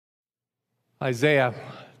Isaiah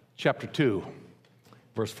chapter 2,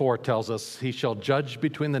 verse 4 tells us, "He shall judge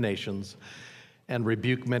between the nations and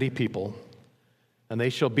rebuke many people, and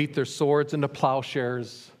they shall beat their swords into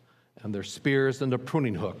plowshares and their spears into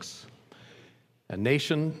pruning hooks. And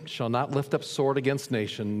nation shall not lift up sword against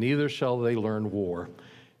nation, neither shall they learn war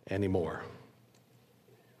anymore."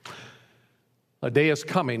 A day is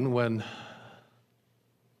coming when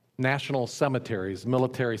national cemeteries,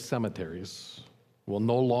 military cemeteries, will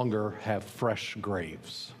no longer have fresh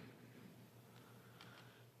graves.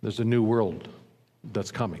 There's a new world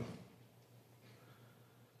that's coming.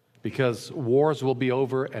 Because wars will be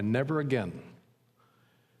over and never again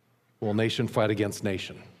will nation fight against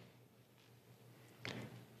nation.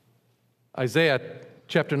 Isaiah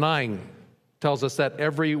chapter 9 tells us that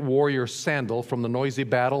every warrior's sandal from the noisy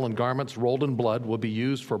battle and garments rolled in blood will be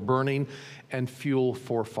used for burning and fuel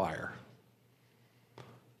for fire.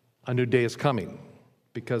 A new day is coming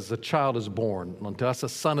because a child is born. Unto us a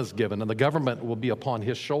son is given, and the government will be upon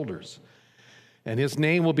his shoulders. And his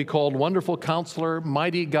name will be called Wonderful Counselor,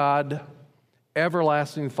 Mighty God,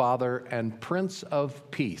 Everlasting Father, and Prince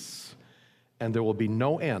of Peace. And there will be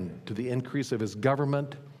no end to the increase of his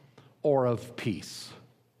government or of peace.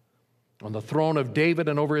 On the throne of David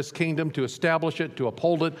and over his kingdom, to establish it, to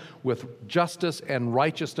uphold it with justice and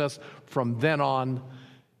righteousness from then on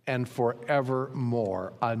and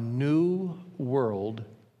forevermore. A new world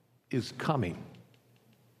is coming.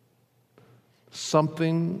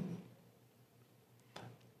 Something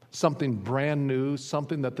brand new,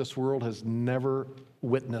 something that this world has never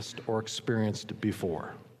witnessed or experienced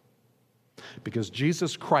before. Because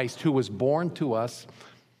Jesus Christ, who was born to us,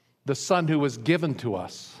 the Son who was given to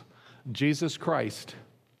us, Jesus Christ,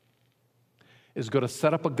 is going to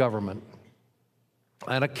set up a government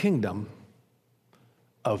and a kingdom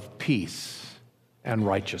of peace and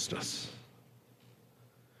righteousness.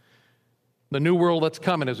 The new world that's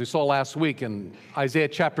coming, as we saw last week in Isaiah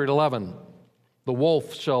chapter 11, the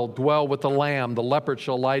wolf shall dwell with the lamb, the leopard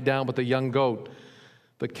shall lie down with the young goat,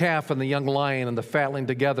 the calf and the young lion and the fatling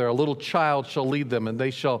together. A little child shall lead them, and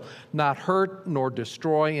they shall not hurt nor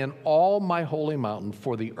destroy in all my holy mountain,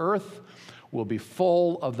 for the earth will be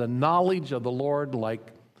full of the knowledge of the Lord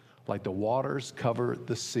like the waters cover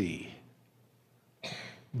the sea.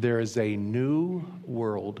 There is a new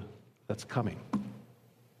world that's coming.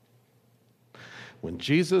 When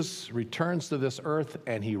Jesus returns to this earth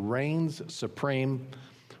and he reigns supreme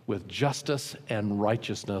with justice and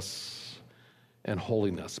righteousness and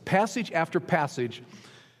holiness. Passage after passage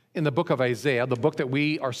in the book of Isaiah, the book that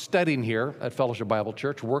we are studying here at Fellowship Bible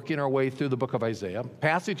Church, working our way through the book of Isaiah,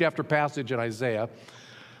 passage after passage in Isaiah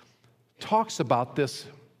talks about this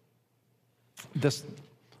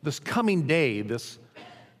coming day,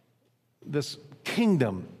 this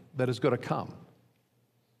kingdom that is going to come.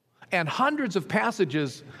 And hundreds of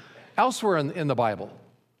passages elsewhere in the Bible.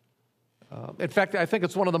 In fact, I think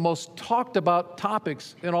it's one of the most talked about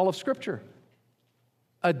topics in all of Scripture.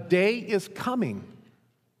 A day is coming,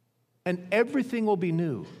 and everything will be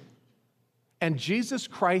new. And Jesus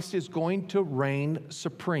Christ is going to reign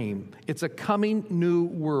supreme. It's a coming new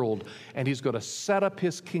world, and he's going to set up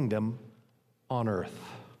his kingdom on earth.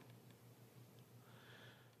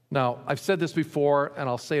 Now, I've said this before, and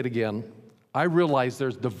I'll say it again. I realize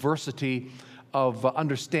there's diversity of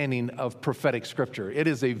understanding of prophetic scripture. It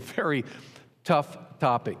is a very tough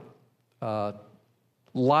topic.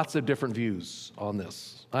 Lots of different views on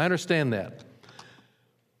this. I understand that.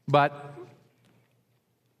 But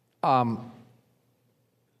in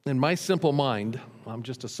my simple mind, I'm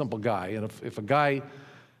just a simple guy, and if a guy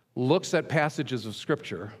looks at passages of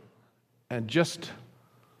scripture and just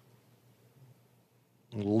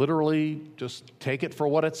literally just take it for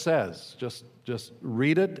what it says. Just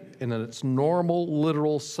read it in its normal,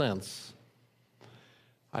 literal sense.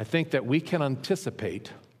 I think that we can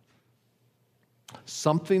anticipate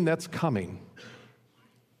something that's coming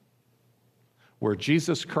where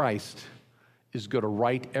Jesus Christ is going to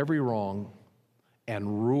right every wrong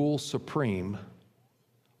and rule supreme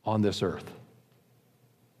on this earth.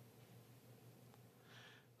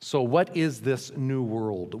 So what is this new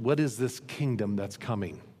world? What is this kingdom that's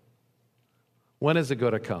coming? When is it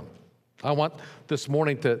going to come? I want this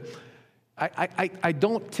morning to, I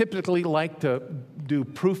don't typically like to do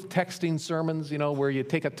proof texting sermons, where you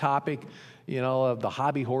take a topic, of the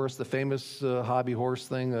hobby horse, the famous hobby horse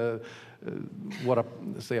thing, a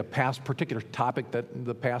past particular topic that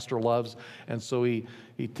the pastor loves. And so he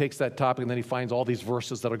takes that topic and then he finds all these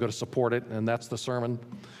verses that are going to support it, and that's the sermon.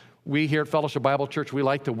 We here at Fellowship Bible Church, we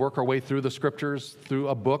like to work our way through the scriptures, through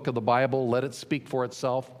a book of the Bible, let it speak for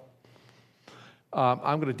itself.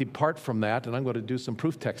 I'm going to depart from that, and I'm going to do some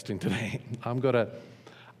proof texting today. I'm going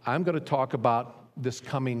to talk about this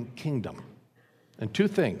coming kingdom. And two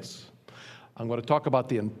things. I'm going to talk about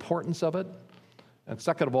the importance of it, and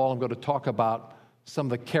second of all, I'm going to talk about some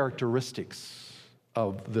of the characteristics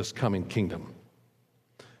of this coming kingdom.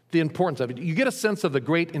 The importance of it. You get a sense of the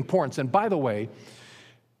great importance. And by the way,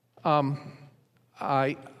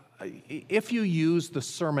 if you use the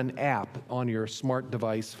sermon app on your smart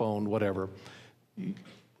device, phone, whatever,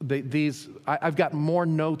 I've got more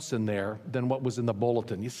notes in there than what was in the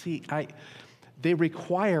bulletin. You see, they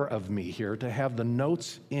require of me here to have the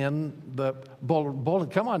notes in the bulletin.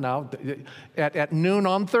 Come on now, at noon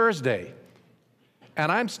on Thursday. And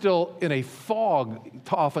I'm still in a fog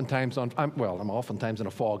oftentimes I'm oftentimes in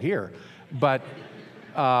a fog here. But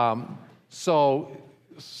so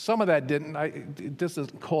some of that this is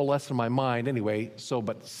coalesced in my mind anyway.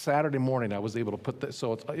 But Saturday morning I was able to put this.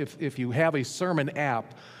 So if you have a sermon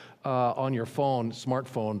app on your phone,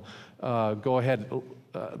 smartphone, go ahead.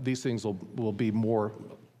 These things will be more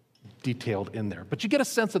detailed in there. But you get a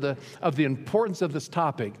sense of the importance of this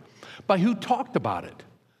topic by who talked about it.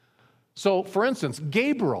 So, for instance,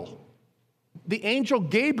 Gabriel, the angel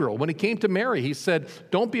Gabriel, when he came to Mary, he said,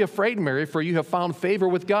 "Don't be afraid, Mary, for you have found favor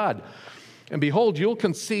with God. And behold, you'll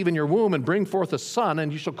conceive in your womb and bring forth a son,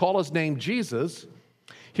 and you shall call his name Jesus.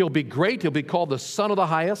 He'll be great. He'll be called the Son of the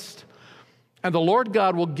Highest. And the Lord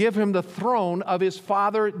God will give him the throne of his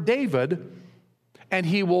father David, and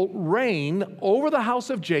he will reign over the house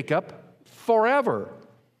of Jacob forever.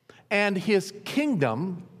 And his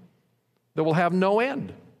kingdom that will have no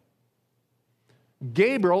end."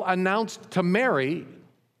 Gabriel announced to Mary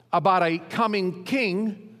about a coming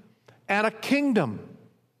king and a kingdom.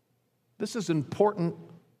 This is important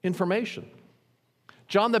information.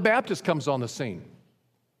 John the Baptist comes on the scene.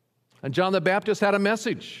 And John the Baptist had a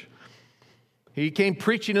message. He came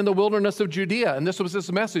preaching in the wilderness of Judea, and this was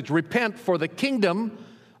his message: repent, for the kingdom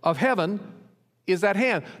of heaven is at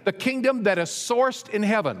hand. The kingdom that is sourced in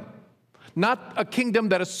heaven, not a kingdom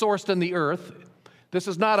that is sourced in the earth. This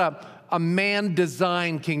is not a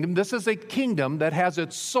man-designed kingdom. This is a kingdom that has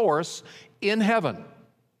its source in heaven.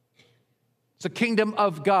 It's a kingdom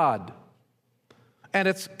of God, and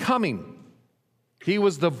it's coming. He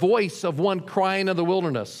was the voice of one crying in the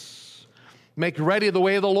wilderness, "Make ready the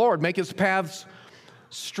way of the Lord, make his paths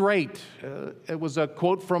straight." It was a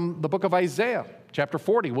quote from the book of Isaiah, chapter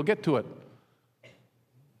 40. We'll get to it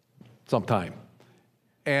sometime.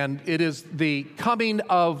 And it is the coming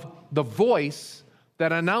of the voice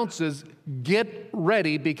that announces, get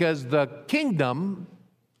ready, because the kingdom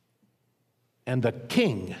and the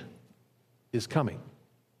king is coming.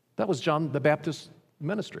 That was John the Baptist's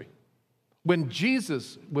ministry. When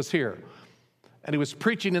Jesus was here and he was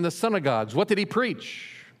preaching in the synagogues, what did he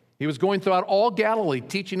preach? He was going throughout all Galilee,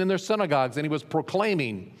 teaching in their synagogues, and he was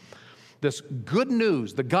proclaiming this good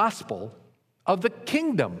news, the gospel of the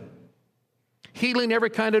kingdom, healing every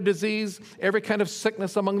kind of disease, every kind of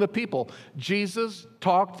sickness among the people. Jesus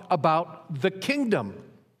talked about the kingdom.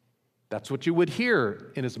 That's what you would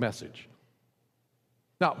hear in his message.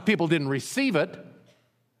 Now, people didn't receive it.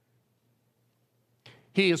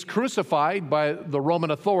 He is crucified by the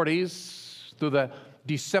Roman authorities through the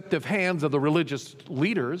deceptive hands of the religious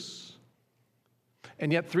leaders.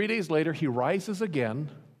 And yet 3 days later, he rises again,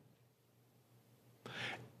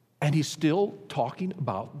 and he's still talking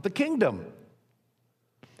about the kingdom.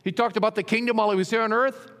 He talked about the kingdom while he was here on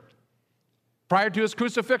earth. Prior to his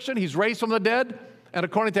crucifixion, he's raised from the dead. And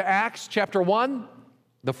according to Acts chapter 1,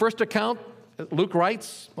 the first account, Luke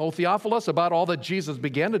writes, "O Theophilus," about all that Jesus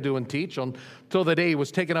began to do and teach until the day he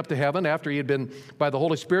was taken up to heaven, after he had been, by the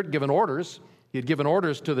Holy Spirit, given orders. He had given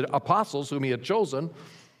orders to the apostles whom he had chosen.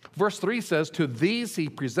 Verse 3 says, "To these he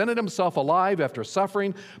presented himself alive after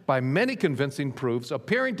suffering by many convincing proofs,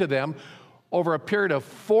 appearing to them over a period of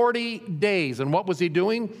 40 days. And what was he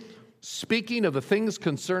doing? Speaking of the things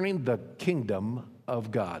concerning the kingdom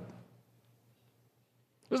of God."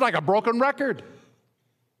 It was like a broken record.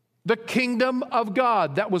 The kingdom of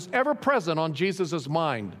God that was ever present on Jesus'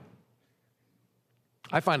 mind.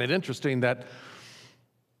 I find it interesting that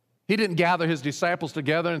he didn't gather his disciples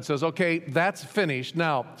together and says, "Okay, that's finished.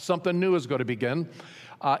 Now, something new is going to begin."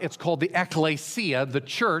 It's called the ecclesia, the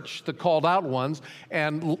church, the called out ones.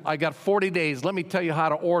 And I got 40 days. Let me tell you how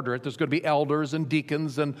to order it. There's going to be elders and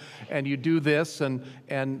deacons, and you do this, and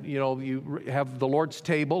you know, you have the Lord's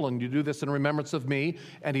table, and you do this in remembrance of me.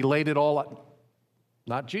 And he laid it all out.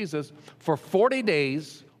 Not Jesus. For 40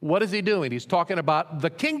 days, what is he doing? He's talking about the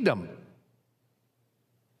kingdom.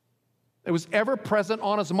 It was ever present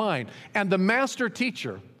on his mind. And the master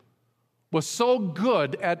teacher was so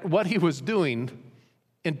good at what he was doing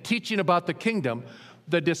in teaching about the kingdom,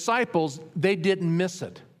 the disciples, they didn't miss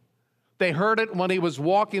it. They heard it when he was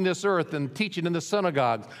walking this earth and teaching in the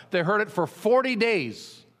synagogues. They heard it for 40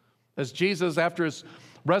 days as Jesus, after his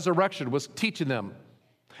resurrection, was teaching them.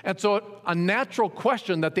 And so a natural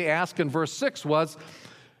question that they asked in verse 6 was,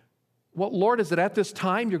 well, Lord, is it at this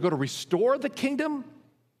time you're going to restore the kingdom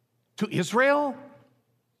to Israel?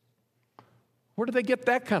 Where did they get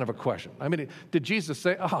that kind of a question? I mean, did Jesus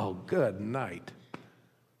say, oh, good night?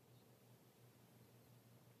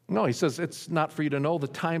 No, he says it's not for you to know the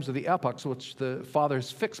times or the epochs which the Father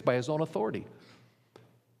has fixed by his own authority.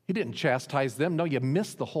 He didn't chastise them. No, you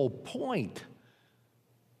missed the whole point.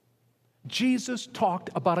 Jesus talked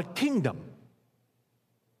about a kingdom.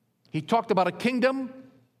 He talked about a kingdom,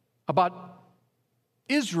 about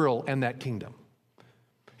Israel and that kingdom.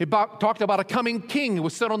 He talked about a coming king who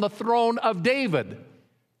was set on the throne of David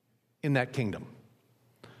in that kingdom.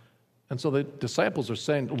 And so the disciples are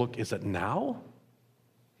saying, look, is it now?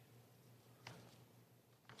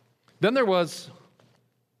 Then there was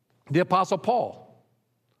the Apostle Paul.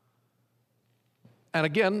 And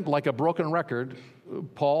again, like a broken record,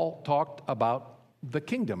 Paul talked about the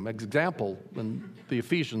kingdom. Example, in the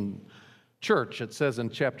Ephesian church, it says in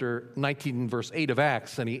chapter 19, verse 8 of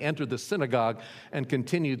Acts, and he entered the synagogue and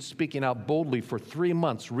continued speaking out boldly for 3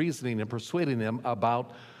 months, reasoning and persuading them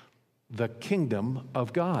about the kingdom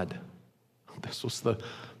of God. This was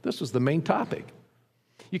the main topic.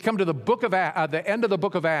 You come to the the end of the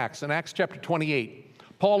book of Acts, in Acts chapter 28.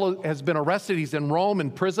 Paul has been arrested. He's in Rome,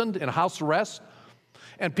 imprisoned, in house arrest.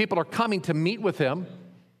 And people are coming to meet with him.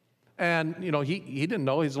 And, you know, he didn't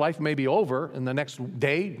know his life may be over in the next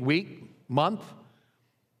day, week, month.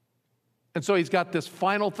 And so he's got this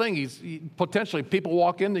final thing. Potentially, people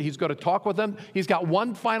walk in, he's going to talk with them. He's got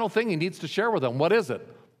one final thing he needs to share with them. What is it?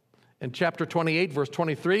 In chapter 28, verse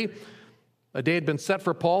 23, a day had been set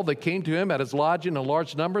for Paul. They came to him at his lodging in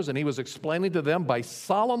large numbers, and he was explaining to them by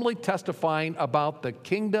solemnly testifying about the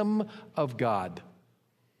kingdom of God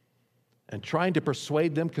and trying to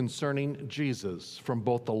persuade them concerning Jesus from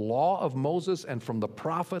both the law of Moses and from the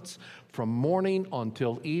prophets, from morning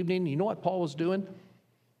until evening. You know what Paul was doing?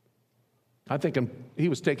 I'm thinking he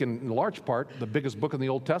was taking, in large part, the biggest book in the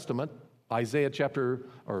Old Testament, Isaiah chapter,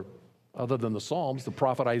 or other than the Psalms, the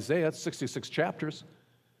prophet Isaiah, 66 chapters.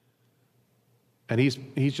 And he's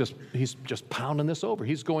just pounding this over.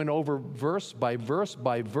 He's going over verse by verse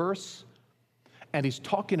by verse, and he's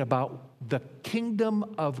talking about the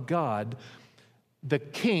kingdom of God, the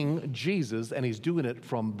King, Jesus, and he's doing it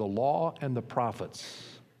from the law and the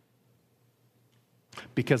prophets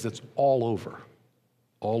because it's all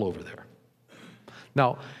over there.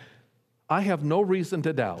 Now, I have no reason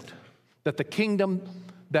to doubt that the kingdom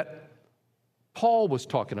that Paul was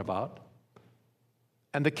talking about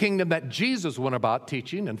and the kingdom that Jesus went about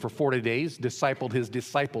teaching and for 40 days discipled his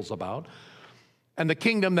disciples about, and the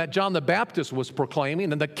kingdom that John the Baptist was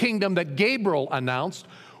proclaiming, and the kingdom that Gabriel announced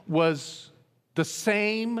was the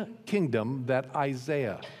same kingdom that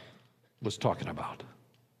Isaiah was talking about.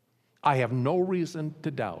 I have no reason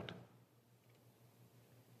to doubt.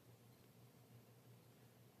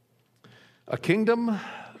 A kingdom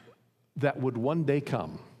that would one day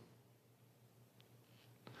come.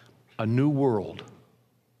 A new world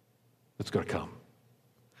that's going to come.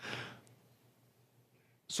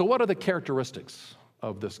 So what are the characteristics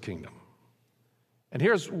of this kingdom? And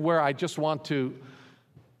here's where I just want to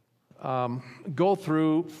go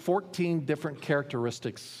through 14 different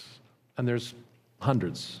characteristics, and there's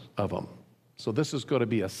hundreds of them. So this is going to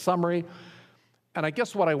be a summary, and I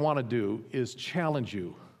guess what I want to do is challenge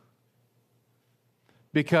you.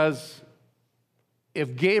 Because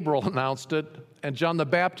if Gabriel announced it, and John the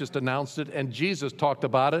Baptist announced it, and Jesus talked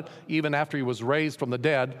about it, even after he was raised from the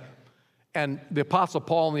dead, and the Apostle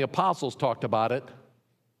Paul and the apostles talked about it,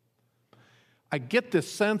 I get this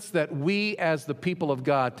sense that we as the people of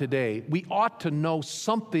God today, we ought to know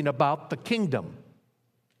something about the kingdom.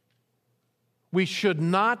 We should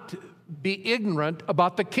not be ignorant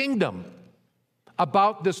about the kingdom,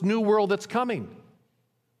 about this new world that's coming.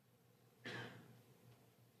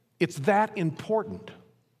 It's that important.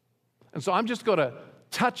 And so I'm just going to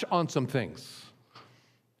touch on some things.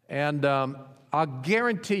 And I'll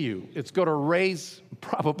guarantee you it's going to raise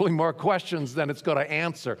probably more questions than it's going to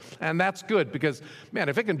answer. And that's good because, man,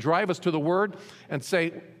 if it can drive us to the Word and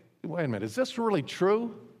say, wait a minute, is this really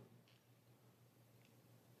true?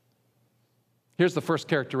 Here's the first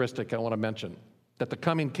characteristic I want to mention, that the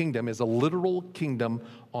coming kingdom is a literal kingdom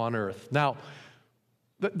on earth. Now,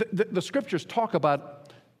 the scriptures talk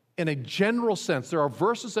about, in a general sense, there are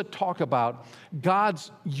verses that talk about God's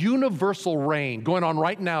universal reign going on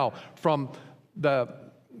right now from the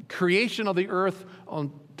creation of the earth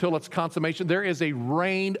until its consummation, there is a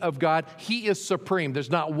reign of God. He is supreme. There's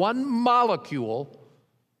not one molecule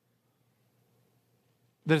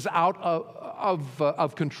that is out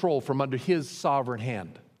of control from under his sovereign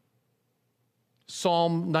hand.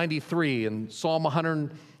 Psalm 93 and Psalm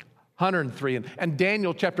 103 and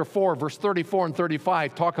Daniel chapter 4, verse 34 and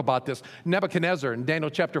 35 talk about this. Nebuchadnezzar in Daniel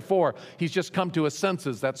chapter 4, he's just come to his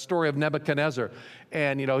senses, that story of Nebuchadnezzar.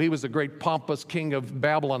 And, he was a great pompous king of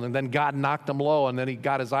Babylon, and then God knocked him low, and then he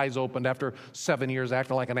got his eyes opened after 7 years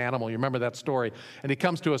acting like an animal. You remember that story? And he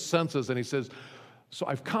comes to his senses, and he says, so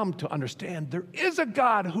I've come to understand there is a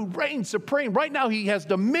God who reigns supreme. Right now, he has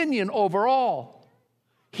dominion over all.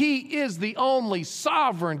 He is the only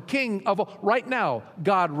sovereign king of all. Right now,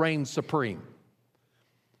 God reigns supreme.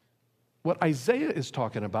 What Isaiah is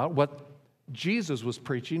talking about, what Jesus was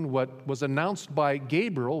preaching, what was announced by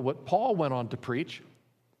Gabriel, what Paul went on to preach,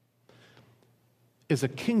 is a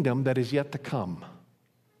kingdom that is yet to come.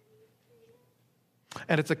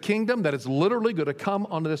 And it's a kingdom that is literally going to come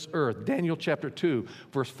onto this earth. Daniel chapter 2,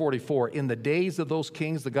 verse 44. In the days of those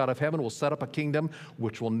kings, the God of heaven will set up a kingdom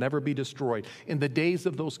which will never be destroyed. In the days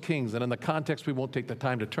of those kings, and in the context, we won't take the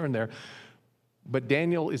time to turn there, but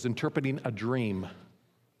Daniel is interpreting a dream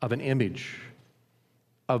of an image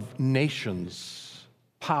of nations,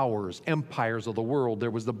 powers, empires of the world.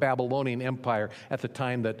 There was the Babylonian Empire at the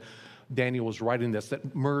time that Daniel was writing this,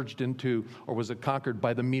 that merged into, or was it conquered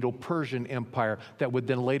by the Medo-Persian Empire that would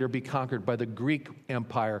then later be conquered by the Greek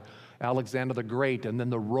Empire, Alexander the Great, and then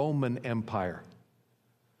the Roman Empire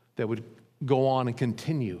that would go on and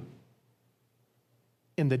continue.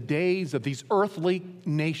 In the days of these earthly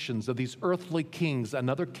nations, of these earthly kings,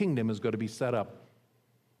 another kingdom is going to be set up.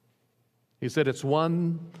 He said it's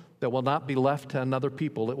one that will not be left to another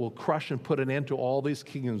people. It will crush and put an end to all these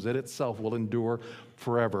kingdoms. It itself will endure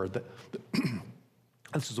forever.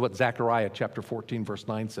 This is what Zechariah chapter 14, verse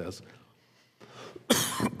 9 says.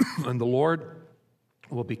 And the Lord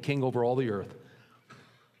will be king over all the earth.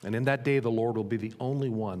 And in that day, the Lord will be the only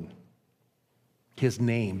one. His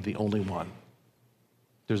name, the only one.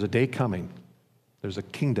 There's a day coming. There's a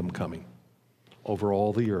kingdom coming over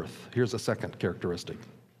all the earth. Here's a second characteristic.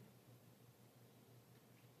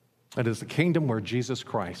 It is the kingdom where Jesus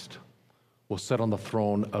Christ will sit on the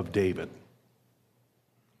throne of David.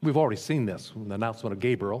 We've already seen this in the announcement of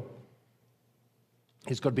Gabriel.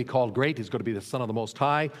 He's going to be called great. He's going to be the Son of the Most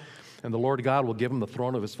High. And the Lord God will give him the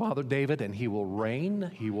throne of his father David, and he will reign.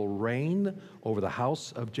 He will reign over the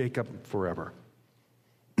house of Jacob forever.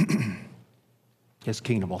 His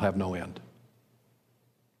kingdom will have no end.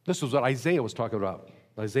 This is what Isaiah was talking about.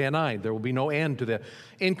 Isaiah 9, there will be no end to the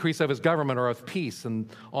increase of his government or of peace, and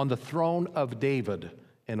on the throne of David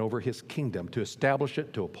and over his kingdom, to establish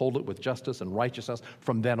it, to uphold it with justice and righteousness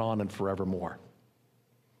from then on and forevermore.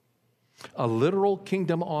 A literal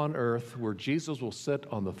kingdom on earth where Jesus will sit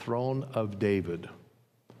on the throne of David.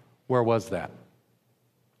 Where was that?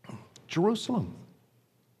 Jerusalem.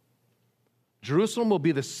 Jerusalem will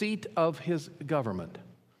be the seat of his government.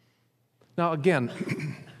 Now again,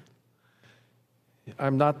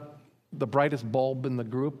 I'm not the brightest bulb in the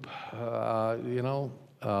group,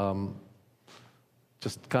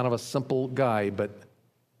 just kind of a simple guy, but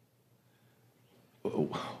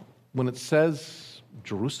when it says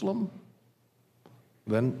Jerusalem,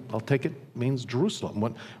 then I'll take it means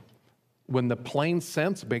Jerusalem. When the plain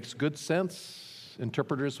sense makes good sense,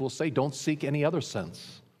 interpreters will say, don't seek any other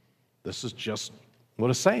sense. This is just what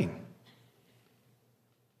it's saying.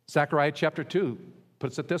 Zechariah chapter 2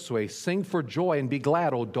 puts it this way: sing for joy and be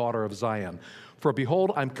glad, O daughter of Zion. For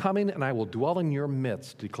behold, I'm coming and I will dwell in your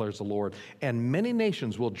midst, declares the Lord. And many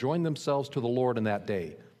nations will join themselves to the Lord in that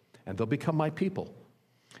day, and they'll become my people.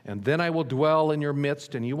 And then I will dwell in your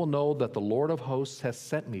midst, and you will know that the Lord of hosts has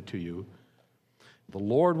sent me to you. The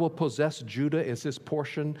Lord will possess Judah as his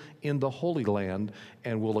portion in the Holy Land,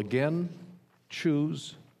 and will again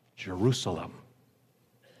choose Jerusalem.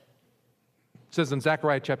 It says in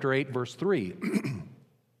Zechariah chapter 8, verse 3,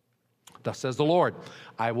 thus says the Lord,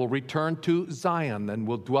 I will return to Zion and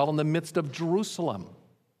will dwell in the midst of Jerusalem.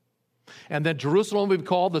 And then Jerusalem will be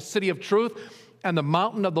called the city of truth, and the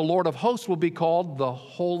mountain of the Lord of hosts will be called the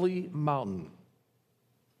holy mountain.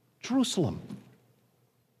 Jerusalem.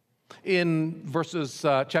 In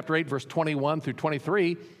chapter 8, verse 21 through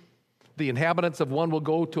 23, the inhabitants of one will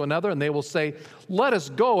go to another, and they will say, let us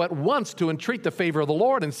go at once to entreat the favor of the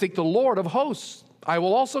Lord and seek the Lord of hosts. I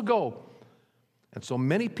will also go. And so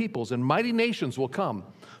many peoples and mighty nations will come.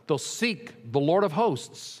 They'll seek the Lord of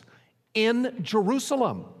hosts in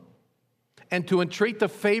Jerusalem and to entreat the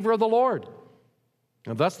favor of the Lord.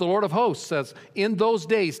 And thus the Lord of hosts says, in those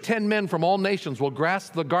days 10 men from all nations will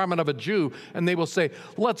grasp the garment of a Jew, and they will say,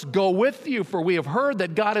 let's go with you, for we have heard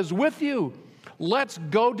that God is with you. Let's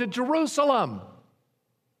go to Jerusalem.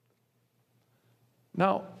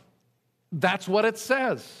 Now, that's what it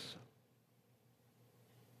says.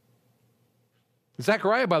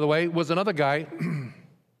 Zechariah, by the way, was another guy.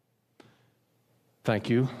 Thank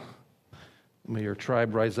you. May your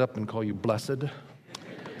tribe rise up and call you blessed.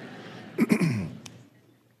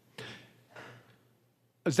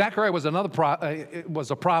 Zechariah was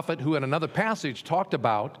a prophet who in another passage talked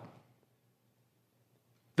about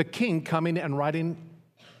the king coming and riding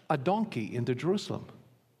a donkey into Jerusalem.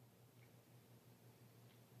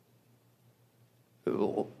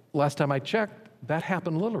 Last time I checked, that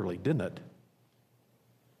happened literally, didn't it?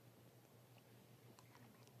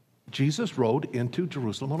 Jesus rode into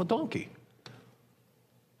Jerusalem on a donkey.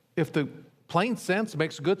 If the plain sense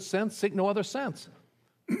makes good sense, seek no other sense.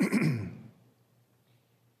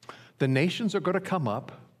 The nations are going to come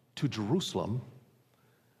up to Jerusalem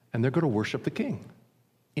and they're going to worship the king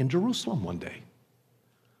in Jerusalem one day.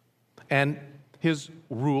 And his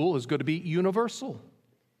rule is going to be universal.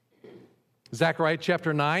 Zechariah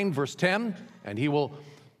chapter 9, verse 10, and he will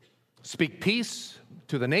speak peace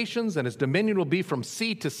to the nations, and his dominion will be from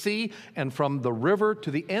sea to sea and from the river to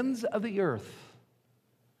the ends of the earth.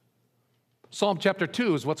 Psalm chapter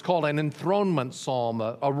 2 is what's called an enthronement psalm,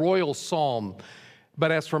 a royal psalm.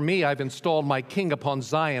 But as for me, I've installed my king upon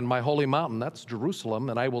Zion, my holy mountain. That's Jerusalem,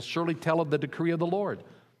 and I will surely tell of the decree of the Lord.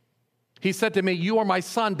 He said to me, you are my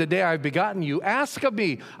son, today I have begotten you. Ask of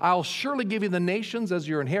me, I'll surely give you the nations as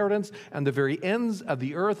your inheritance and the very ends of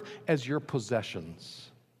the earth as your possessions.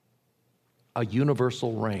 A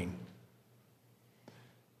universal reign.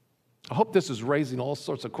 I hope this is raising all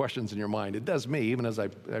sorts of questions in your mind. It does me, even as I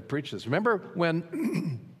preach this. Remember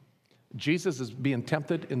when Jesus is being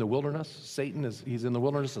tempted in the wilderness? He's in the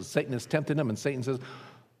wilderness, and Satan is tempting him, and Satan says,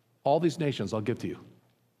 all these nations I'll give to you.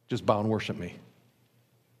 Just bow and worship me.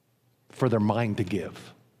 For their mind to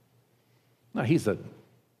give. Now, Satan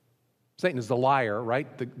is the liar, right?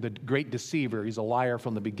 The great deceiver. He's a liar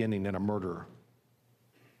from the beginning and a murderer.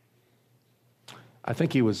 I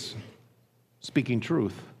think he was speaking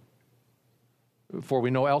truth. For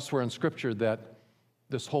we know elsewhere in Scripture that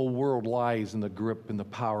this whole world lies in the grip and the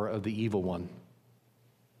power of the evil one.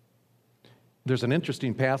 There's an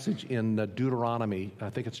interesting passage in Deuteronomy, I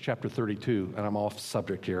think it's chapter 32, and I'm off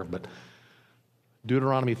subject here, but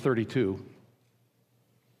Deuteronomy 32,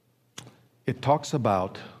 it talks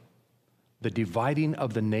about the dividing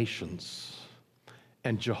of the nations.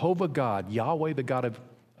 And Jehovah God, Yahweh, the God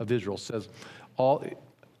of Israel, says,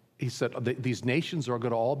 he said, these nations are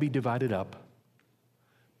going to all be divided up.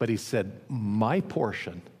 But he said, my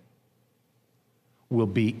portion will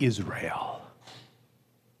be Israel.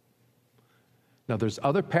 Now, there's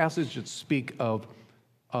other passages that speak of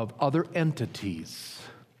other entities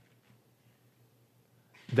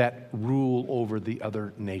that rule over the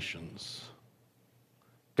other nations.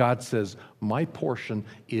 God says, my portion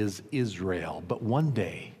is Israel. But one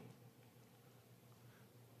day,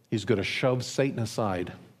 he's going to shove Satan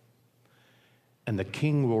aside, and the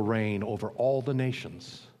king will reign over all the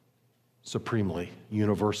nations supremely,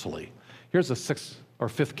 universally. Here's a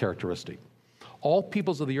fifth characteristic. All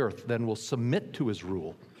peoples of the earth then will submit to his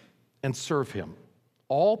rule and serve him.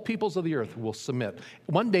 All peoples of the earth will submit.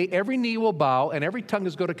 One day, every knee will bow and every tongue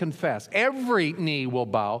is going to confess. Every knee will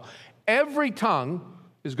bow. Every tongue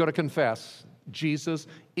is going to confess Jesus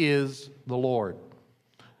is the Lord.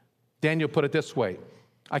 Daniel put it this way.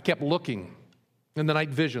 I kept looking in the night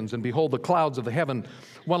visions, and behold, the clouds of the heaven,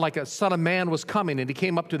 one like a son of man was coming, and he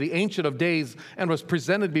came up to the Ancient of Days and was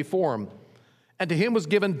presented before him. And to him was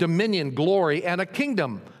given dominion, glory, and a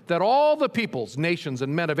kingdom that all the peoples, nations,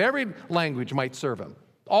 and men of every language might serve him.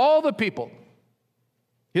 All the people.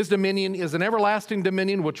 His dominion is an everlasting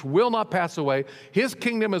dominion which will not pass away. His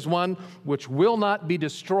kingdom is one which will not be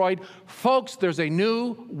destroyed. Folks, there's a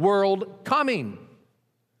new world coming.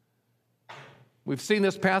 We've seen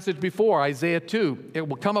this passage before, Isaiah 2. It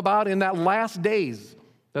will come about in that last days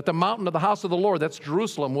that the mountain of the house of the Lord, that's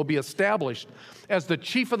Jerusalem, will be established as the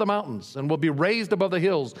chief of the mountains and will be raised above the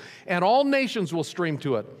hills, and all nations will stream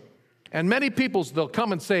to it. And many peoples, they'll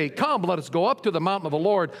come and say, come, let us go up to the mountain of the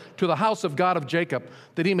Lord, to the house of God of Jacob,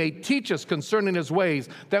 that he may teach us concerning his ways,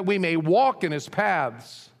 that we may walk in his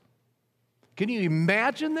paths. Can you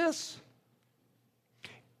imagine this?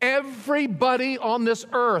 Everybody on this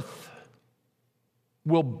earth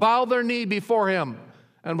will bow their knee before him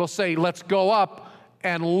and will say, let's go up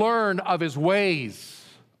and learn of his ways.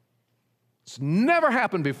 It's never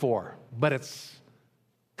happened before, but it's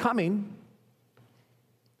coming.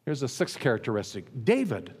 Here's a sixth characteristic.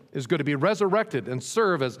 David is going to be resurrected and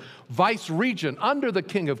serve as vice regent under the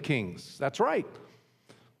King of Kings. That's right.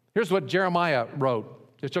 Here's what Jeremiah wrote.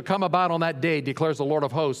 It shall come about on that day, declares the Lord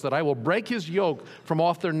of hosts, that I will break his yoke from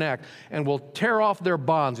off their neck and will tear off their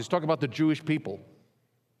bonds. He's talking about the Jewish people.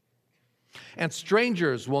 And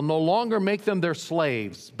strangers will no longer make them their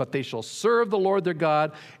slaves, but they shall serve the Lord their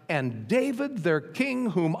God and David their king,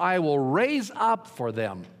 whom I will raise up for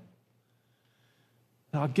them.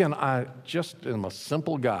 Now, again, I just am a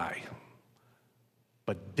simple guy,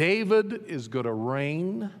 but David is going to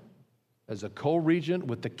reign as a co-regent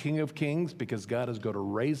with the King of Kings because God is going to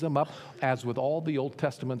raise him up. As with all the Old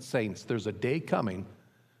Testament saints, there's a day coming,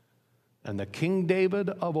 and the King David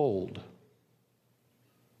of old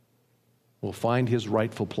will find his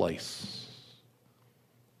rightful place.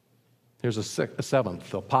 Here's a seventh.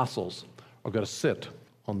 The apostles are going to sit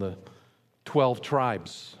on the 12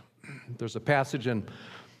 tribes. There's a passage in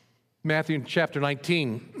Matthew chapter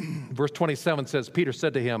 19, verse 27 says, Peter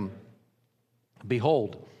said to him,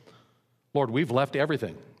 behold, Lord, we've left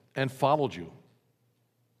everything and followed you.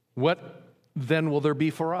 What then will there be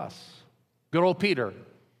for us? Good old Peter.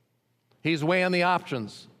 He's weighing the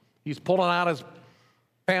options. He's pulling out his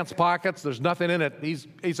pants pockets. There's nothing in it. He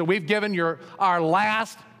said, we've given our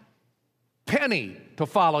last penny to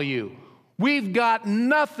follow you. We've got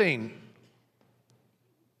nothing.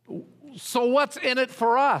 So what's in it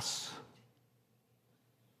for us?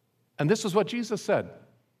 And this is what Jesus said.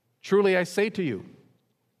 Truly I say to you,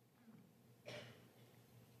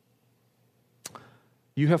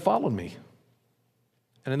 you have followed me.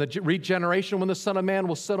 And in the regeneration, when the Son of Man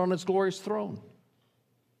will sit on his glorious throne,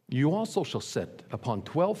 you also shall sit upon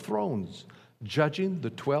 12 thrones, judging the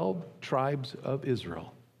 12 tribes of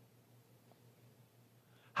Israel.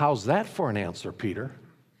 How's that for an answer, Peter?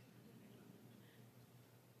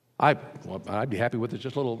 I'd be happy with it,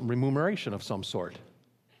 just a little remuneration of some sort.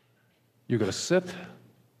 You're going to sit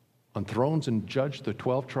on thrones and judge the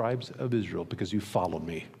 12 tribes of Israel because you followed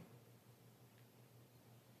me.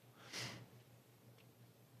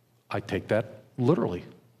 I take that literally.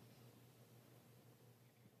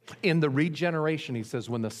 In the regeneration, he says,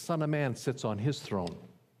 when the Son of Man sits on his throne,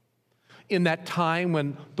 in that time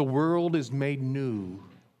when the world is made new,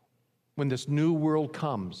 when this new world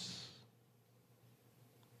comes,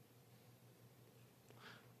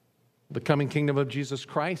 the coming kingdom of Jesus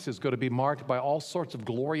Christ is going to be marked by all sorts of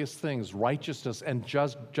glorious things, righteousness and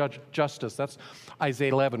justice. That's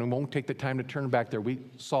Isaiah 11. We won't take the time to turn back there. We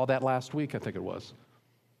saw that last week, I think it was.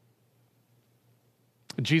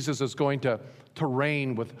 Jesus is going to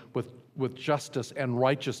reign with justice and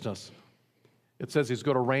righteousness. It says he's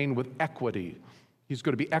going to reign with equity. He's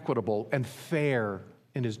going to be equitable and fair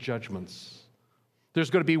in his judgments. There's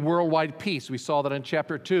going to be worldwide peace. We saw that in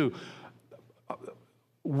chapter 2.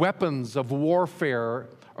 Weapons of warfare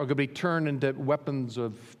are going to be turned into weapons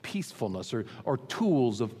of peacefulness or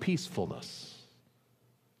tools of peacefulness.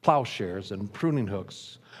 Plowshares and pruning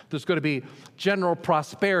hooks. There's going to be general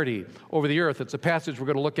prosperity over the earth. It's a passage we're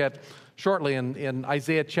going to look at shortly in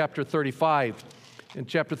Isaiah chapter 35. In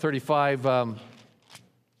chapter 35,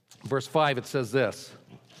 verse 5, it says this.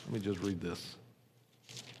 Let me just read this.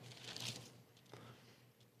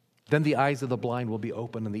 Then the eyes of the blind will be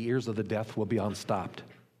opened, and the ears of the deaf will be unstopped.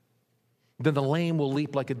 Then the lame will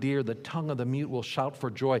leap like a deer, the tongue of the mute will shout for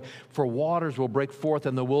joy, for waters will break forth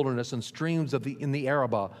in the wilderness and streams in the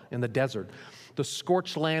Arabah, in the desert. The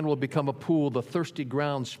scorched land will become a pool, the thirsty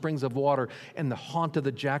ground, springs of water, and the haunt of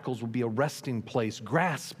the jackals will be a resting place.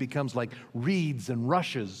 Grass becomes like reeds and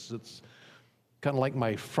rushes. It's kind of like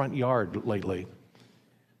my front yard lately.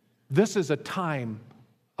 This is a time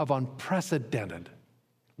of unprecedented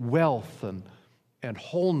wealth and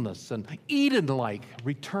wholeness and Eden-like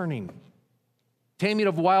returning. Taming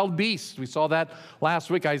of wild beasts. We saw that last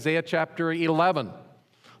week, Isaiah chapter 11.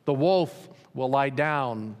 The wolf will lie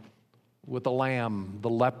down with the lamb, the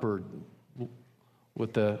leopard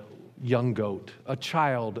with the young goat, a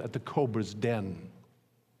child at the cobra's den.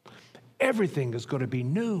 Everything is going to be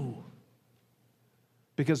new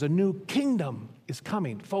because a new kingdom is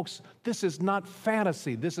coming. Folks, this is not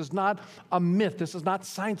fantasy. This is not a myth. This is not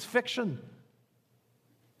science fiction.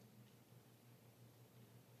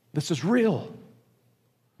 This is real.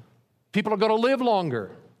 People are going to live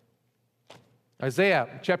longer. Isaiah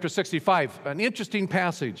chapter 65, an interesting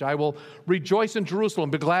passage. I will rejoice in Jerusalem,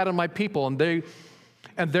 be glad in my people, and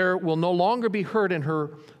there will no longer be heard in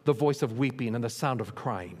her the voice of weeping and the sound of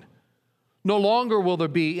crying. No longer will there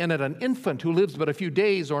be in it an infant who lives but a few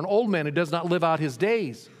days, or an old man who does not live out his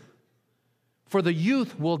days. For the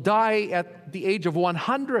youth will die at the age of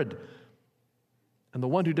 100, And the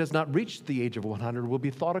one who does not reach the age of 100 will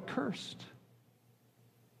be thought accursed.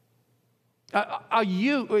 A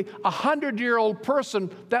 100-year-old person,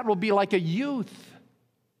 that will be like a youth,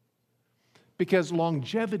 because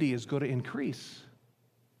longevity is going to increase.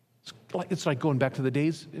 It's like going back to the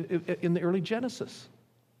days in the early Genesis.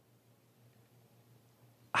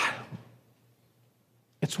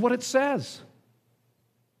 It's what it says.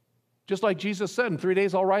 Just like Jesus said, in 3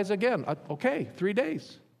 days I'll rise again. Okay, 3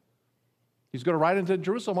 days. He's going to ride into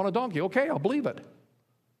Jerusalem on a donkey. Okay, I'll believe it.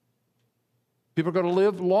 People are going to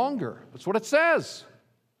live longer. That's what it says.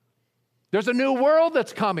 There's a new world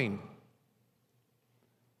that's coming.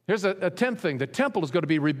 Here's a 10th thing. The temple is going to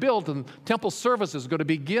be rebuilt, and temple service is going to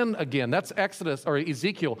begin again. That's Exodus or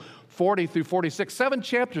Ezekiel 40 through 46. 7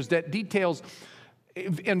 chapters that details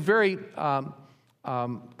in very kind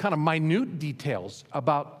of minute details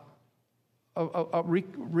about a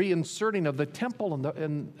reinserting of the temple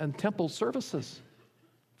and temple services.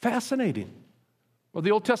 Fascinating. Well,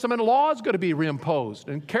 the Old Testament law is going to be reimposed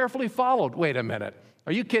and carefully followed. Wait a minute.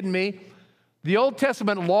 Are you kidding me? The Old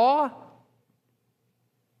Testament law?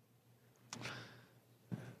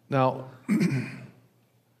 Now,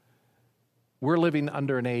 we're living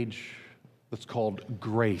under an age that's called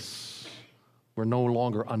grace. We're no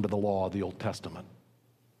longer under the law of the Old Testament.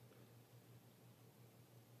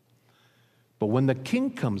 But when the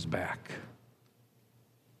king comes back,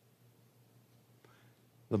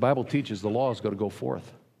 the Bible teaches the law is going to go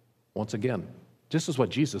forth once again. This is what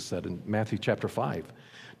Jesus said in Matthew chapter 5.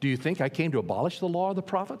 Do you think I came to abolish the law of the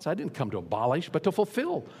prophets? I didn't come to abolish, but to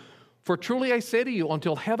fulfill. For truly I say to you,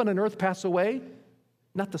 until heaven and earth pass away,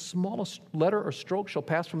 not the smallest letter or stroke shall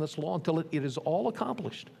pass from this law until it is all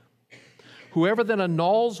accomplished. Whoever then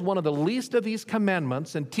annuls one of the least of these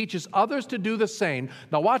commandments and teaches others to do the same.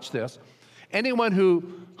 Now watch this. Anyone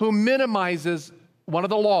who minimizes one of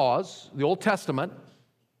the laws, the Old Testament,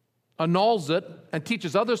 annuls it, and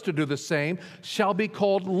teaches others to do the same, shall be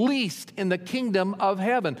called least in the kingdom of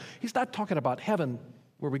heaven. He's not talking about heaven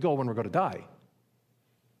where we go when we're going to die.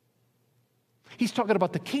 He's talking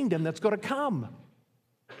about the kingdom that's going to come.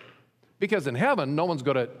 Because in heaven, no one's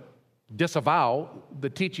going to disavow the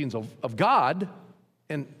teachings of God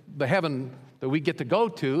and the heaven that we get to go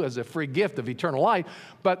to as a free gift of eternal life.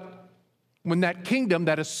 But when that kingdom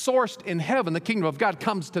that is sourced in heaven, the kingdom of God,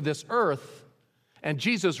 comes to this earth, and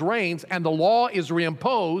Jesus reigns, and the law is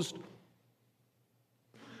reimposed,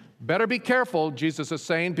 better be careful, Jesus is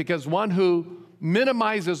saying, because one who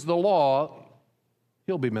minimizes the law,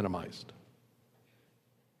 he'll be minimized.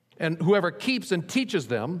 And whoever keeps and teaches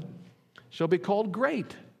them shall be called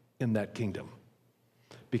great in that kingdom,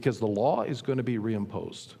 because the law is going to be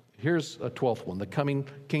reimposed. Here's a 12th one. The coming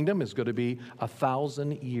kingdom is going to be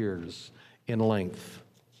 1,000 years in length.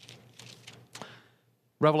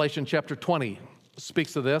 Revelation chapter 20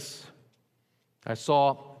 speaks of this. I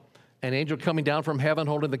saw an angel coming down from heaven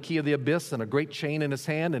holding the key of the abyss and a great chain in his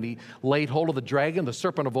hand, and he laid hold of the dragon, the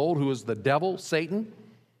serpent of old, who is the devil, Satan.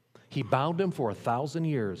 He bound him for 1,000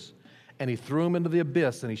 years, and he threw him into the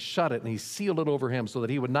abyss, and he shut it, and he sealed it over him so that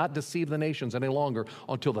he would not deceive the nations any longer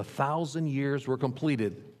until the 1,000 years were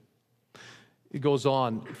completed. It goes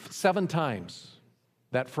on 7 times.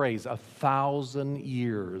 That phrase, 1,000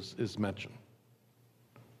 years, is mentioned.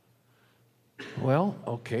 Well,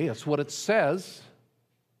 okay, that's what it says.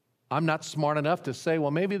 I'm not smart enough to say,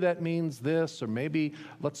 well, maybe that means this, or maybe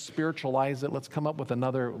let's spiritualize it. Let's come up with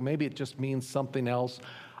another. Maybe it just means something else.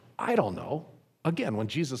 I don't know. Again, when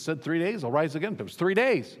Jesus said 3 days, I'll rise again, it was 3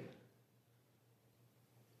 days.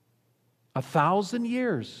 1,000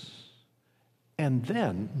 years. And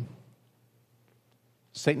then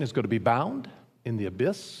Satan is going to be bound in the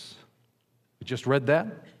abyss. We just read that.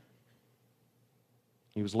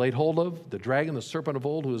 He was laid hold of, the dragon, the serpent of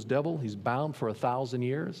old, who is devil. He's bound for 1,000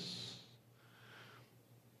 years.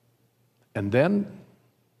 And then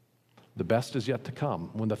the best is yet to come,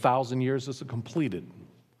 when the 1,000 years is completed.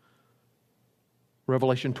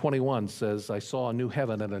 Revelation 21 says, I saw a new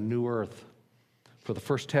heaven and a new earth. For the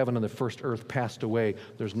first heaven and the first earth passed away.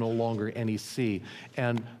 There's no longer any sea.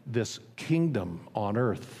 And this kingdom on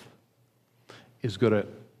earth is going to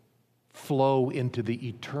flow into the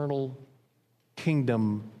eternal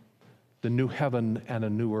kingdom, the new heaven and a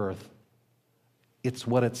new earth. It's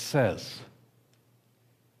what it says.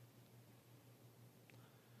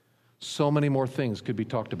 So many more things could be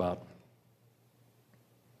talked about.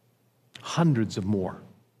 Hundreds of more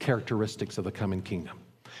characteristics of the coming kingdom.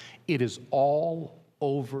 It is all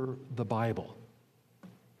over the Bible,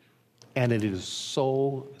 and it is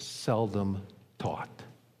so seldom taught.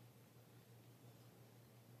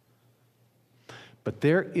 But But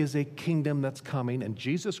there is a kingdom that's coming, and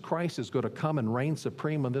Jesus Christ is going to come and reign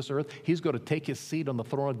supreme on this earth. He's going to take his seat on the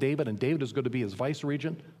throne of David, and David is going to be his vice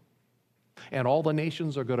regent. And all the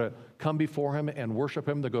nations are going to come before him and worship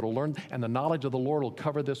him. They're going to learn, and the knowledge of the Lord will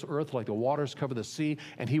cover this earth like the waters cover the sea,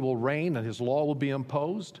 and he will reign, and his law will be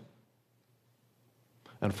imposed.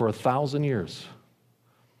 And for 1,000 years,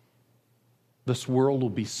 this world will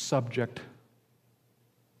be subject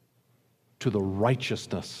to the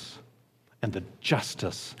righteousness and the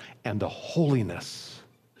justice and the holiness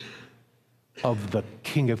of the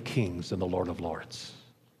King of Kings and the Lord of Lords.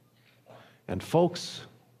 And folks,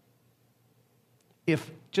 if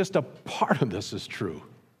just a part of this is true,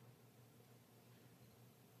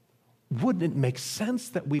 wouldn't it make sense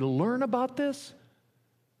that we learn about this?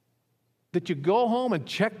 That you go home and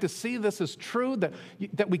check to see this is true,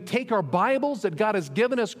 that we take our Bibles that God has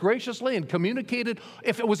given us graciously and communicated,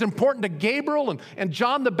 if it was important to Gabriel and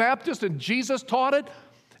John the Baptist and Jesus taught it,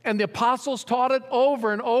 and the apostles taught it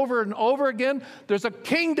over and over and over again. There's a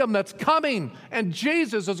kingdom that's coming, and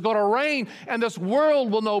Jesus is going to reign, and this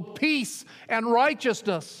world will know peace and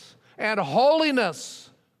righteousness and holiness.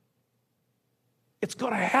 It's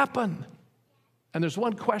going to happen. And there's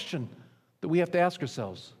one question that we have to ask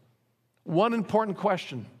ourselves. One important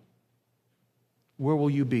question. Where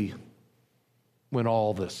will you be when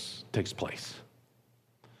all this takes place?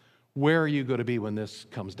 Where are you going to be when this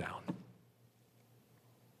comes down?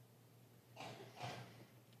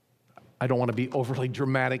 I don't want to be overly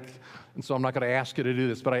dramatic, and so I'm not going to ask you to do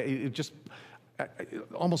this, but I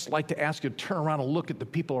almost like to ask you to turn around and look at the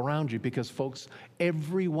people around you, because, folks,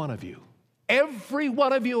 every one of you and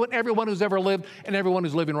everyone who's ever lived and everyone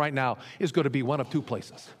who's living right now is going to be one of two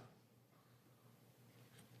places.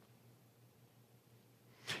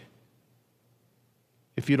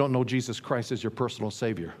 If you don't know Jesus Christ as your personal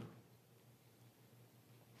Savior,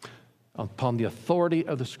 upon the authority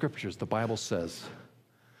of the Scriptures, the Bible says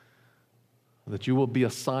that you will be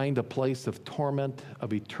assigned a place of torment,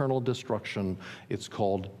 of eternal destruction. It's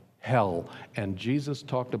called hell. And Jesus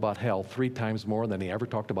talked about hell 3 times more than he ever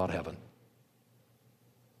talked about heaven.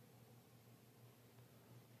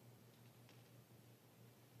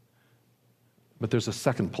 But there's a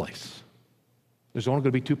second place. There's only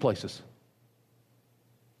going to be 2 places.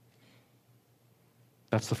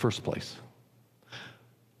 That's the first place.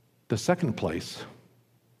 The second place,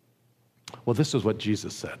 well, this is what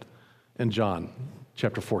Jesus said in John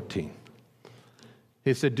chapter 14.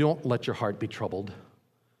 He said, "Don't let your heart be troubled.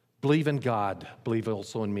 Believe in God, believe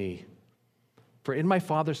also in me. For in my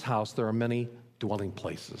Father's house there are many dwelling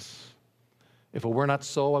places. If it were not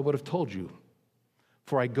so, I would have told you.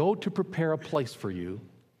 For I go to prepare a place for you,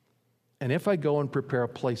 and if I go and prepare a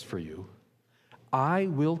place for you, I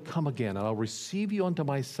will come again, and I'll receive you unto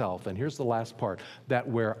myself." And here's the last part, "that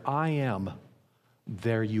where I am,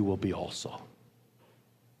 there you will be also."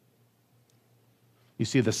 You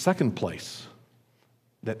see, the second place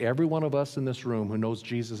that every one of us in this room who knows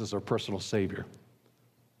Jesus as our personal Savior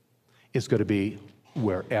is going to be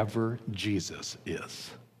wherever Jesus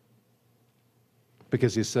is.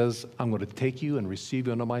 Because he says, "I'm going to take you and receive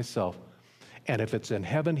you unto myself." And if it's in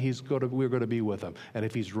heaven, we're going to be with him. And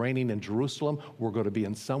if he's reigning in Jerusalem, we're going to be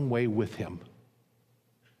in some way with him.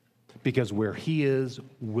 Because where he is,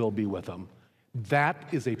 we'll be with him. That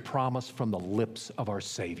is a promise from the lips of our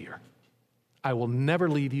Savior. "I will never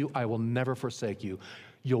leave you. I will never forsake you.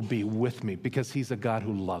 You'll be with me," because he's a God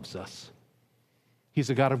who loves us.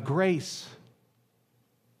 He's a God of grace.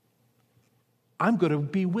 I'm going to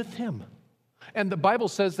be with him. And the Bible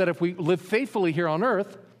says that if we live faithfully here on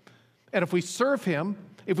earth, and if we serve him,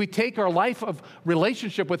 if we take our life of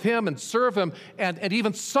relationship with him and serve him and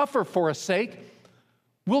even suffer for his sake,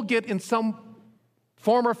 we'll get in some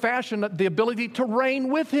form or fashion the ability to reign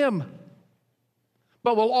with him.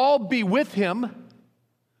 But we'll all be with him.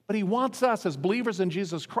 But he wants us as believers in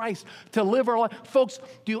Jesus Christ to live our life. Folks,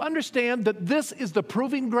 do you understand that this is the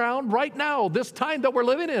proving ground right now, this time that we're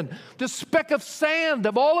living in? This speck of sand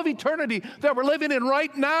of all of eternity that we're living in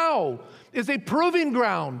right now is a proving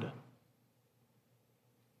ground.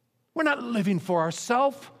 We're not living for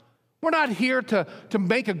ourselves. We're not here to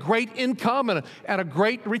make a great income and a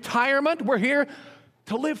great retirement. We're here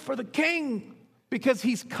to live for the King, because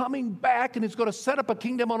he's coming back and he's going to set up a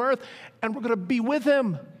kingdom on earth, and we're going to be with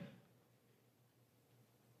him.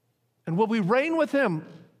 And will we reign with him?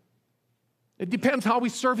 It depends how we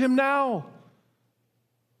serve him now.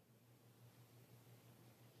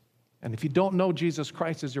 And if you don't know Jesus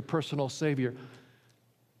Christ as your personal Savior,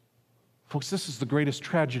 folks, this is the greatest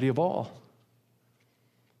tragedy of all.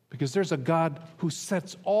 Because there's a God who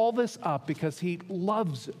sets all this up because he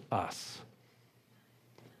loves us.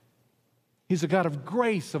 He's a God of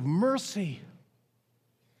grace, of mercy.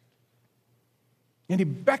 And He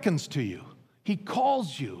beckons to you. He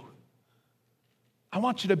calls you. I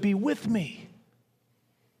want you to be with me.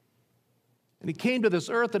 And He came to this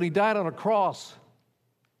earth and He died on a cross.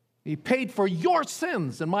 He paid for your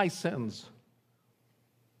sins and my sins.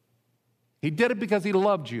 He did it because He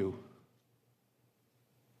loved you.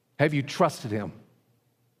 Have you trusted Him?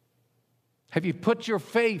 Have you put your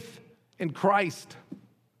faith in Christ?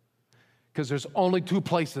 Because there's only two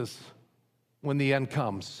places when the end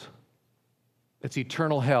comes. It's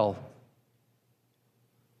eternal hell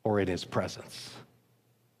or in His presence.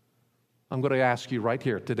 I'm going to ask you right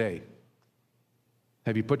here today,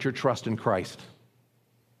 have you put your trust in Christ?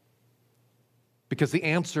 Because the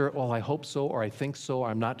answer, well, I hope so, or I think so, or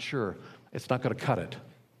I'm not sure, it's not going to cut it.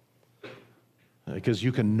 Because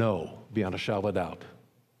you can know beyond a shadow of a doubt.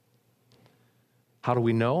 How do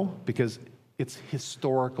we know? Because it's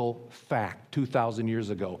historical fact. 2,000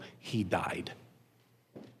 years ago, He died.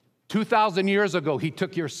 2,000 years ago, He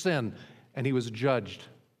took your sin and He was judged.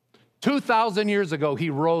 2,000 years ago,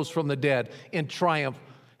 He rose from the dead in triumph,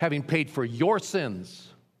 having paid for your sins.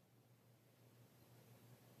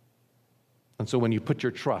 And so when you put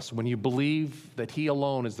your trust, when you believe that He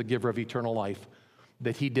alone is the giver of eternal life,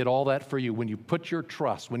 that He did all that for you, when you put your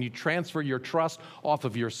trust, when you transfer your trust off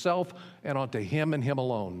of yourself and onto Him and Him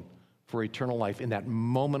alone for eternal life in that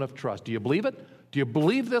moment of trust. Do you believe it? Do you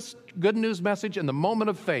believe this good news message in the moment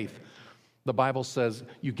of faith? The Bible says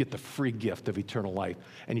you get the free gift of eternal life,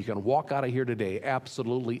 and you can walk out of here today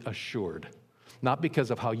absolutely assured. Not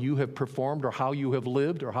because of how you have performed or how you have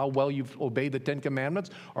lived or how well you've obeyed the Ten Commandments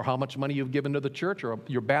or how much money you've given to the church or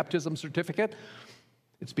your baptism certificate.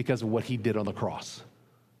 It's because of what He did on the cross.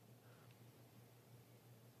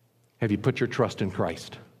 Have you put your trust in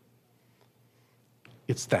Christ?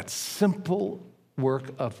 It's that simple work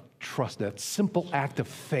of trust, that simple act of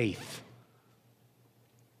faith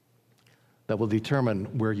that will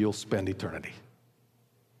determine where you'll spend eternity.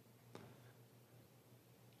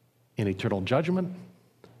 In eternal judgment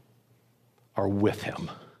or with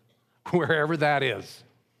Him, wherever that is,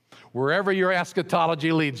 wherever your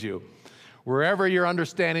eschatology leads you, wherever your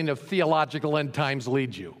understanding of theological end times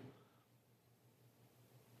leads you.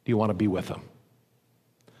 Do you want to be with Him?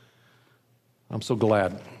 I'm so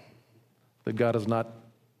glad that God is not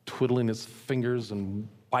twiddling His fingers and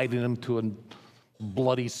biting them to a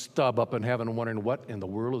bloody stub up in heaven, wondering what in the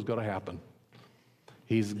world is going to happen.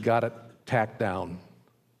 He's got it tacked down.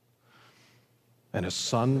 And His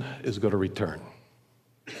Son is going to return.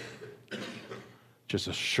 Just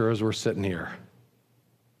as sure as we're sitting here,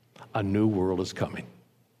 a new world is coming.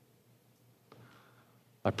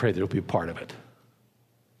 I pray that you'll be a part of it.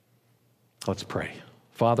 Let's pray.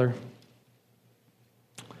 Father,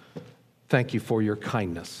 thank You for Your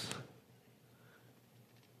kindness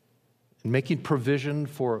in making provision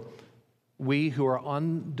for we who are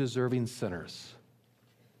undeserving sinners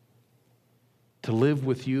to live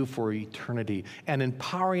with You for eternity, and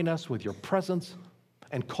empowering us with Your presence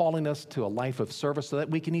and calling us to a life of service so that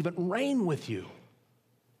we can even reign with You.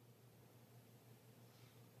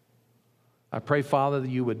 I pray, Father, that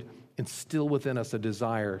You would instill within us a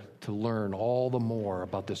desire to learn all the more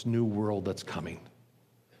about this new world that's coming.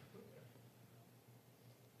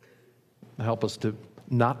 Help us to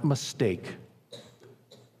not mistake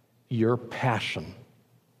Your passion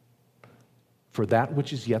for that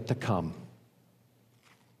which is yet to come,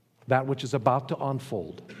 that which is about to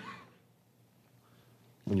unfold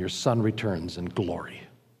when Your Son returns in glory.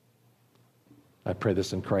 I pray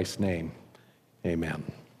this in Christ's name. Amen.